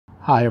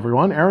Hi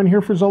everyone, Aaron here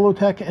for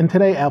Zollotech, and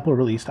today Apple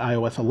released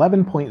iOS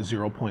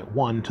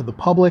 11.0.1 to the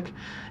public,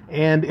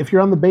 and if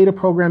you're on the beta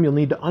program, you'll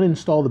need to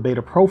uninstall the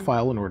beta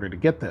profile in order to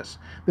get this.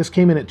 This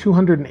came in at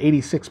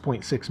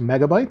 286.6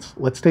 megabytes.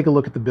 Let's take a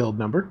look at the build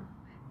number.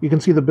 You can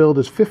see the build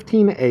is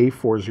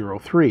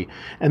 15A403,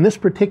 and this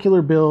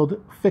particular build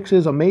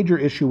fixes a major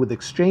issue with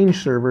Exchange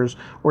servers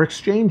or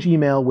Exchange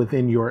email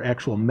within your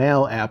actual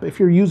Mail app if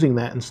you're using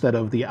that instead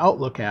of the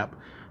Outlook app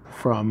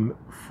from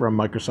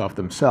Microsoft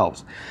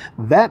themselves.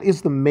 That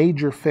is the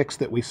major fix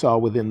that we saw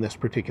within this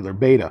particular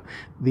beta.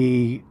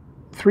 The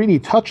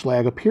 3D touch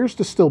lag appears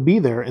to still be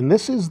there, and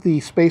this is the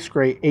Space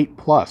Gray 8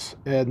 Plus,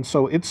 and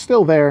so it's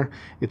still there,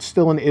 it's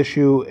still an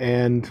issue,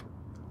 and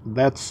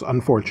that's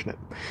unfortunate.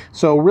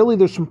 So really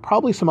there's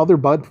probably some other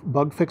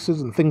bug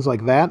fixes and things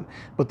like that,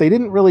 but they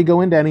didn't really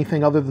go into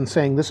anything other than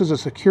saying this is a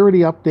security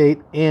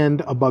update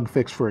and a bug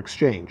fix for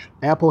Exchange.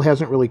 Apple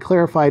hasn't really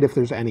clarified if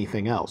there's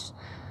anything else.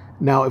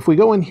 Now, if we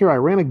go in here, I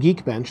ran a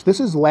Geekbench. This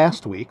is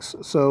last week's,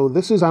 so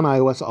this is on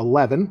iOS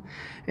 11,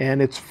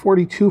 and it's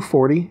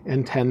 4240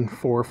 and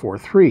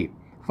 10443.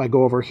 If I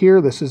go over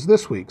here, this is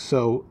this week,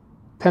 so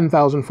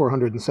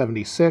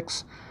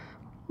 10,476,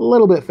 a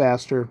little bit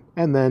faster,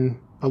 and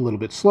then a little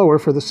bit slower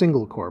for the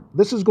single core.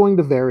 This is going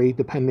to vary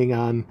depending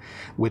on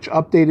which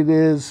update it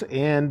is,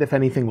 and if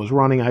anything was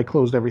running. I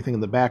closed everything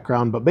in the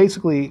background, but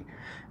basically,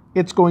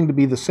 it's going to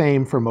be the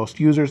same for most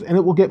users, and it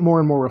will get more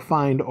and more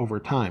refined over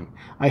time.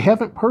 I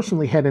haven't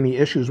personally had any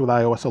issues with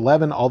iOS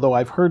 11, although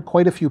I've heard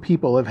quite a few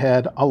people have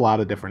had a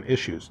lot of different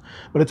issues.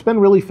 But it's been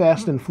really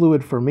fast and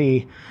fluid for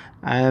me,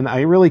 and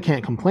I really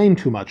can't complain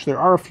too much. There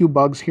are a few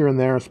bugs here and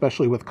there,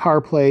 especially with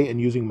CarPlay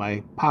and using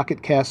my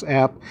Pocket Cast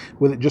app,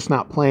 with it just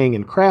not playing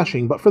and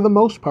crashing, but for the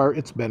most part,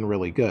 it's been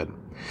really good.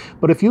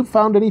 But if you've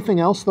found anything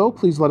else, though,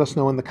 please let us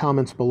know in the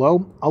comments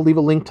below. I'll leave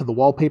a link to the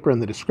wallpaper in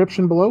the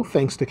description below.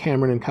 Thanks to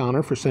Cameron and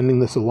Connor for sending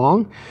this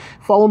along.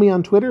 Follow me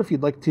on Twitter if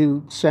you'd like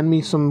to send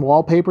me some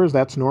wallpapers.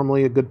 That's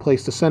normally a good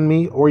place to send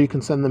me, or you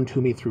can send them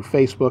to me through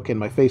Facebook and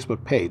my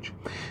Facebook page.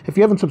 If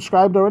you haven't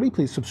subscribed already,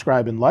 please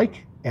subscribe and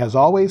like. As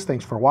always,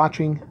 thanks for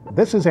watching.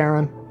 This is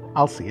Aaron.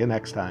 I'll see you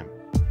next time.